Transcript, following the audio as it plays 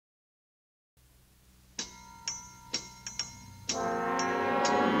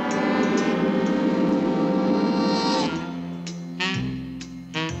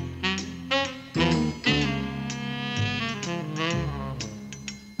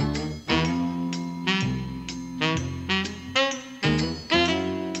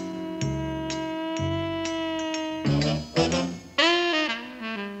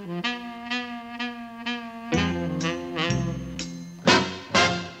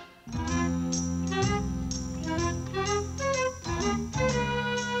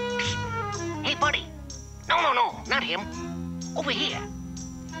Over here.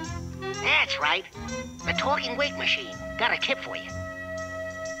 That's right. The talking weight machine. Got a tip for you.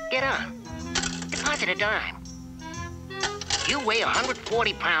 Get on. Deposit a dime. You weigh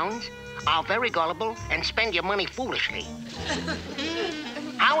 140 pounds, are very gullible, and spend your money foolishly.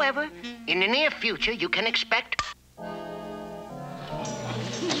 However, in the near future, you can expect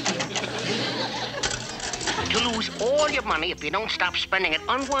to lose all your money if you don't stop spending it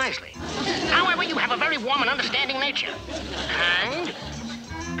unwisely. However, you have a very warm and understanding nature. Kind,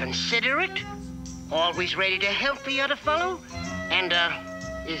 considerate, always ready to help the other fellow. And,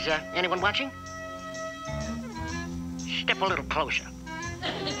 is anyone watching? Step a little closer.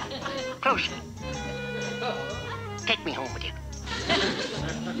 Closer. Take me home with you.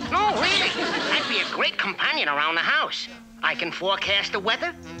 No, really. I'd be a great companion around the house. I can forecast the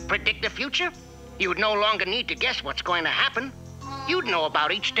weather, predict the future. You'd no longer need to guess what's going to happen. You'd know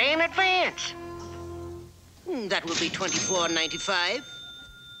about each day in advance. That will be $24.95.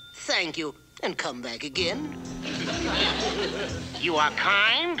 Thank you, and come back again. You are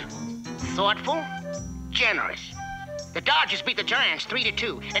kind, thoughtful, generous. The Dodgers beat the Giants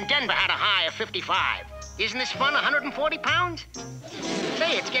 3-2, and Denver had a high of 55. Isn't this fun, 140 pounds?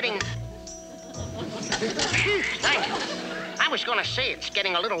 Say, it's getting... Phew, thank you. I was gonna say it's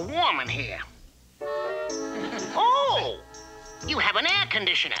getting a little warm in here. Oh, you have an air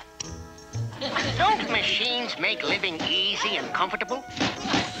conditioner. Don't machines make living easy and comfortable?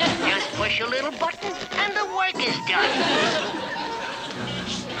 Just push a little button and the work is done.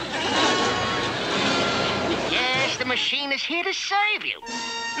 Yes, the machine is here to serve you.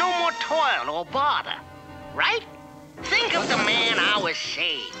 No more toil or bother, right? Think of the man hours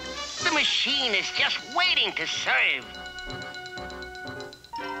saved. The machine is just waiting to serve.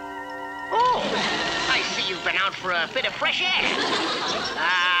 Oh, I see you've been out for a bit of fresh air.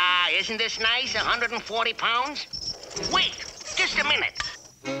 Ah, isn't this nice, 140 pounds? Wait, just a minute.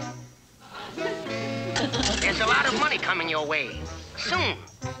 There's a lot of money coming your way. Soon.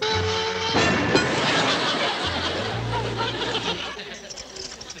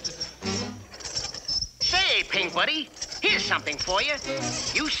 Say, Pink Buddy, here's something for you.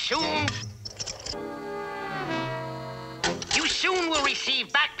 You soon will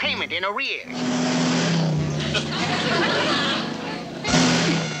receive back payment in arrears.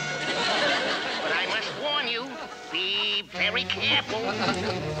 But I must warn you, be very careful.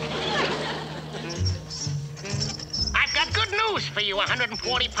 I've got good news for you,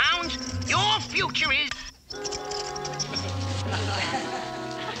 140 pounds. Your future is...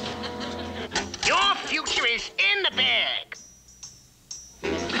 Your future is in the bag.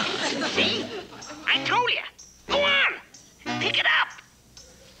 See? I told you. Go on. Pick it up.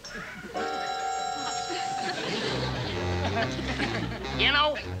 You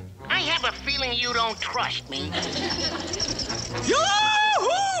know, I have a feeling you don't trust me.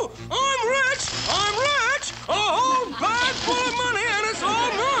 Yahoo! I'm rich! I'm rich! A whole bag full of money and it's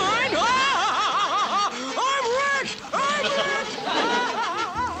all mine! I'm rich! I'm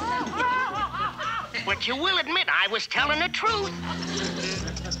rich! But you will admit I was telling the truth.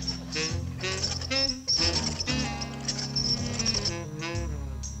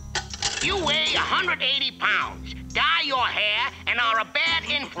 You weigh 180 pounds, dye your hair, and are a bad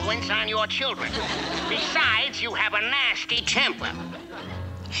influence on your children. Besides, you have a nasty temper.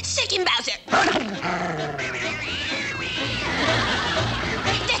 Sick him, Bowser!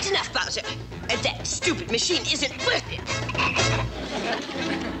 That's enough, Bowser. That stupid machine isn't worth it.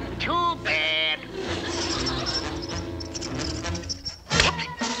 Too bad.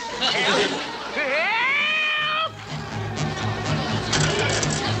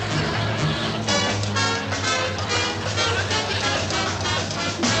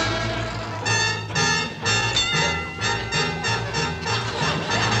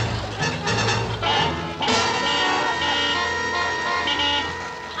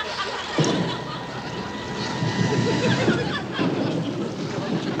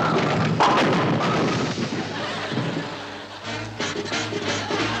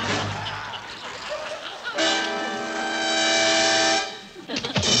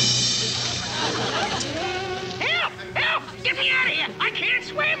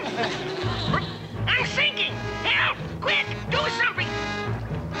 I'm sinking! Help! Quick! Do something!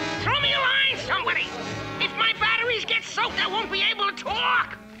 Throw me a line, somebody! If my batteries get soaked, I won't be able to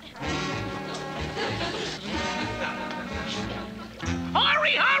talk!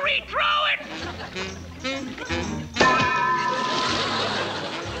 Hurry, hurry! Throw